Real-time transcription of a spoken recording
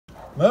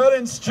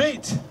Merlin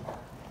Street.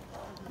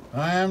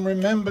 I am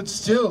remembered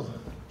still.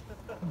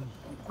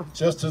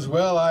 Just as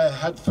well I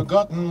had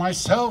forgotten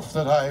myself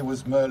that I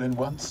was Merlin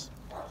once.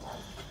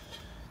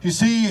 You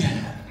see,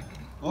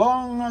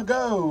 long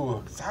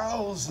ago,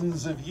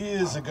 thousands of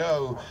years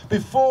ago,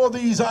 before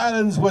these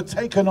islands were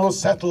taken or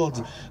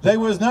settled, they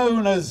was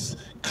known as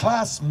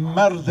Clas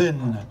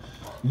Merlin,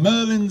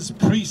 Merlin's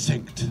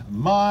precinct,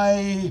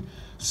 my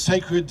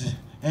sacred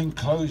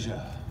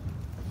enclosure.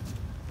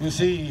 You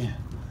see,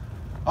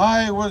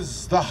 I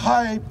was the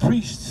high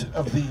priest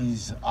of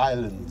these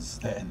islands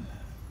then.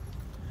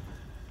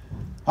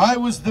 I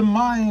was the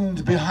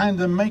mind behind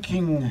the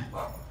making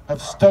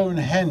of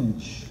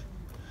Stonehenge.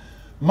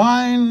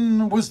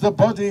 Mine was the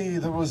body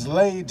that was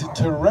laid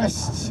to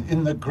rest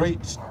in the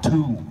great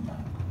tomb.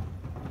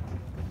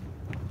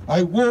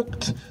 I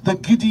walked the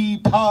giddy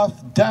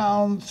path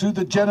down through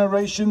the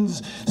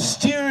generations,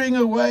 steering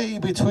away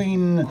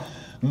between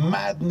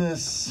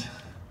madness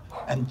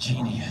and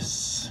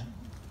genius.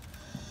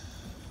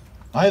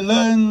 I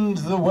learned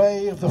the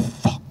way of the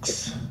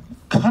fox,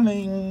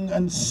 cunning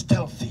and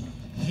stealthy,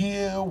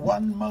 here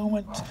one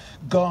moment,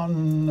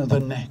 gone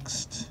the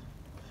next.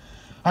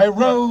 I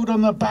rode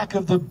on the back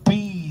of the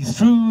bee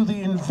through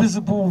the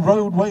invisible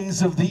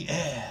roadways of the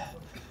air,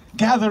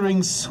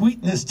 gathering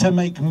sweetness to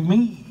make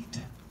mead,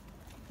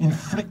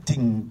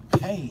 inflicting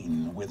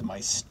pain with my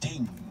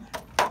sting.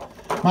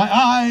 My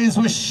eyes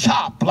were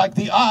sharp like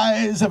the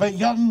eyes of a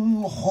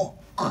young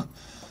hawk.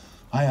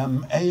 I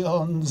am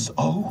aeons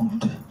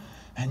old,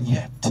 and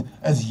yet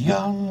as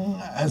young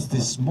as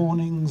this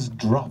morning's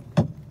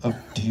drop of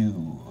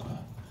dew.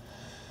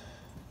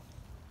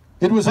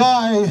 It was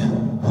I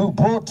who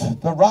brought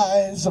the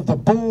rise of the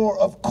Boar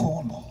of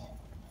Cornwall,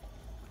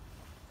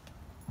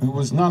 who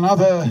was none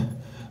other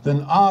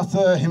than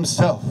Arthur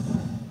himself.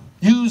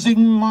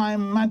 Using my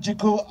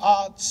magical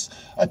arts,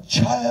 a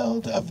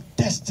child of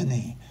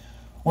destiny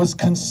was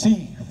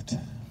conceived.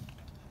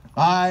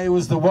 I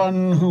was the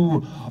one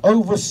who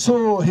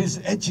oversaw his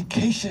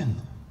education.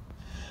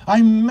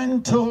 I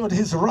mentored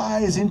his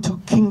rise into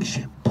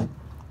kingship.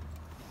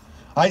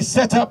 I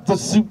set up the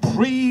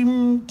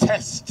supreme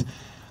test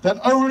that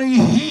only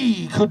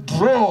he could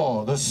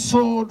draw the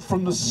sword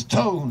from the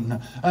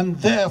stone and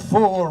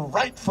therefore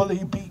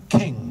rightfully be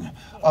king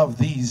of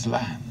these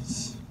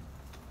lands.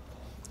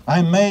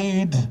 I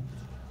made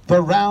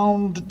the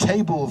round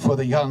table for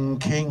the young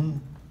king.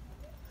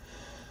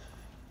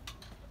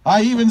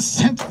 I even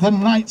sent the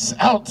knights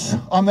out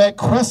on their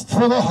quest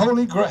for the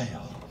Holy Grail.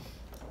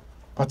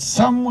 But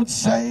some would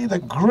say the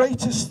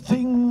greatest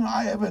thing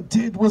I ever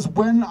did was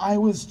when I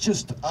was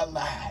just a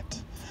lad.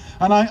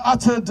 And I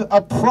uttered a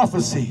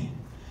prophecy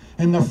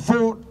in the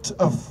fort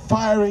of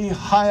fiery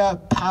higher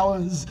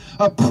powers,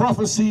 a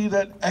prophecy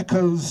that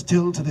echoes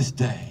still to this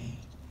day.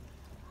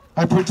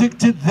 I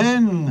predicted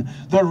then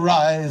the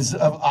rise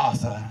of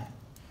Arthur.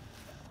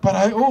 But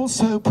I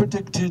also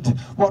predicted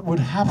what would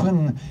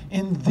happen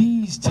in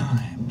these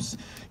times,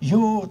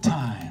 your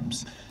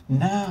times,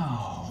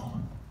 now.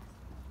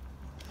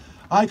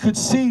 I could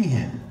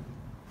see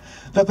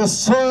that the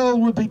soil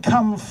would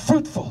become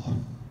fruitful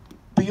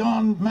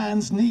beyond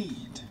man's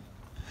need,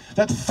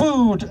 that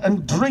food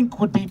and drink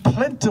would be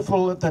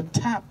plentiful at the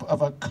tap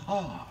of a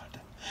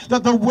card,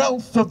 that the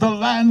wealth of the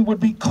land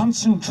would be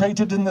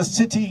concentrated in the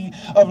city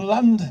of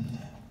London,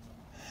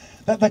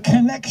 that the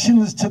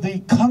connections to the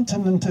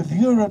continent of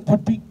Europe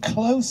would be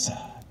closer.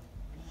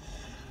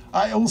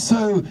 I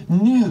also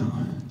knew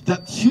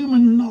that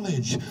human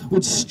knowledge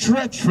would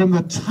stretch from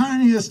the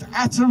tiniest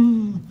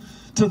atom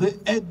to the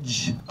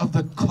edge of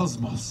the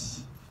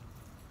cosmos.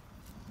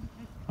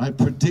 I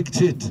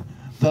predicted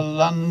the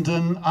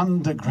London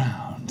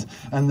Underground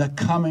and the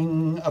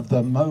coming of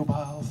the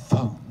mobile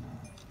phone.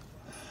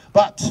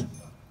 But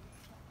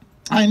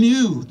I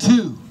knew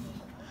too,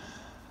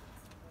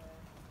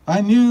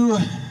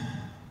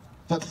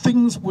 that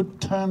things would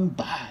turn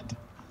bad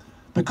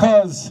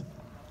because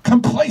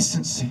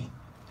complacency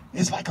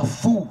is like a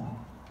fool.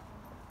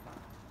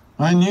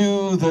 I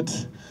knew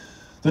that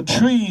the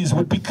trees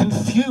would be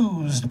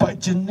confused by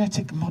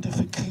genetic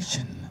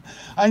modification.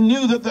 I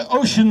knew that the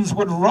oceans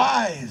would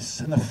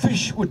rise and the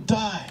fish would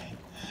die.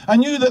 I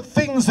knew that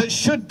things that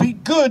should be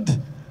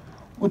good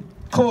would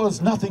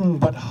cause nothing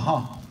but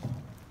harm.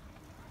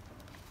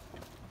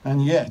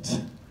 And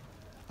yet,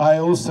 I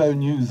also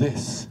knew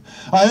this.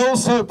 I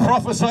also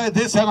prophesied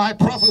this, and I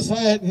prophesy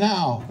it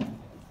now.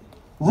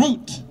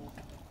 Root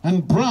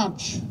and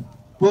branch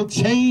will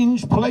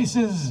change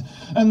places,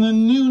 and the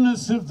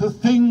newness of the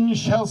thing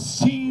shall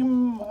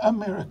seem a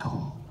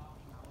miracle.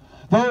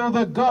 Though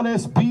the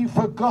goddess be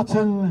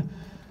forgotten,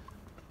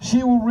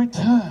 she will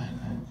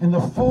return in the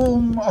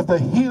form of the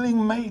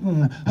healing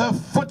maiden, her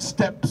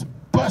footsteps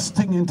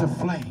bursting into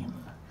flame.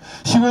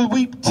 She will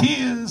weep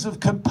tears of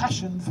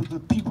compassion for the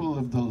people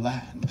of the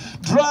land,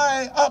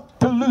 dry up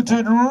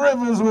polluted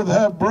rivers with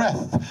her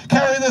breath,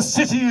 carry the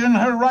city in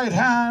her right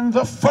hand,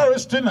 the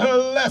forest in her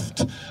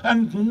left,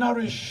 and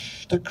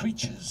nourish the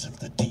creatures of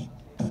the deep.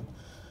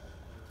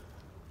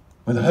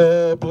 With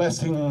her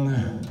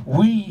blessing,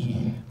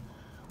 we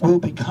will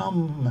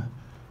become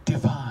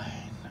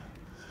divine,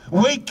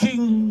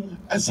 waking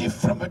as if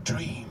from a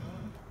dream.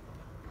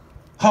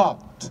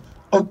 Heart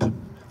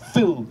open,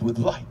 filled with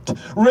light,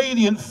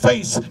 radiant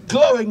face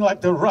glowing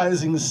like the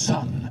rising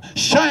sun,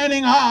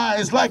 shining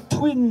eyes like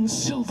twin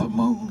silver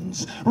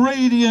moons,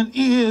 radiant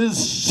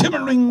ears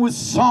shimmering with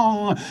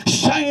song,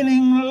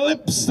 shining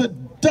lips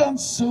that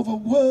dance over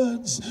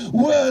words,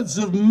 words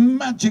of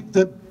magic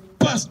that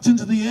burst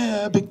into the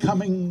air,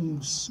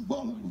 becoming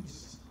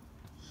swallows.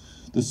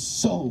 The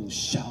soul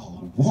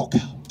shall walk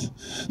out,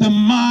 the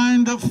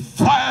mind of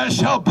fire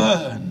shall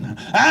burn,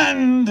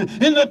 and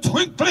in the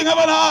twinkling of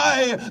an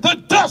eye,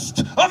 the dust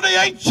of the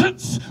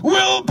ancients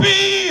will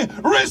be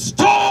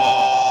restored!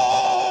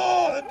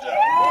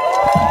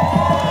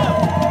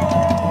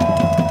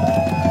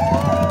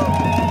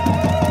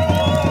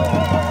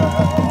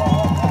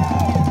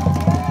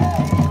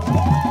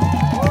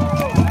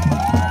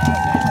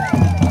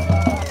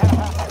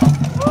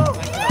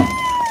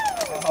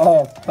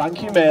 Oh,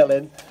 thank you,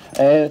 Merlin.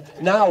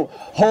 Now,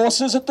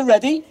 horses at the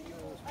ready.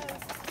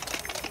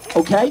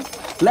 Okay,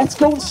 let's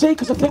go and see,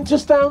 because I think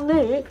just down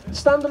there,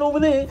 standing over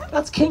there,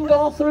 that's King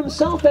Arthur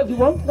himself,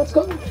 everyone. Let's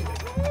go.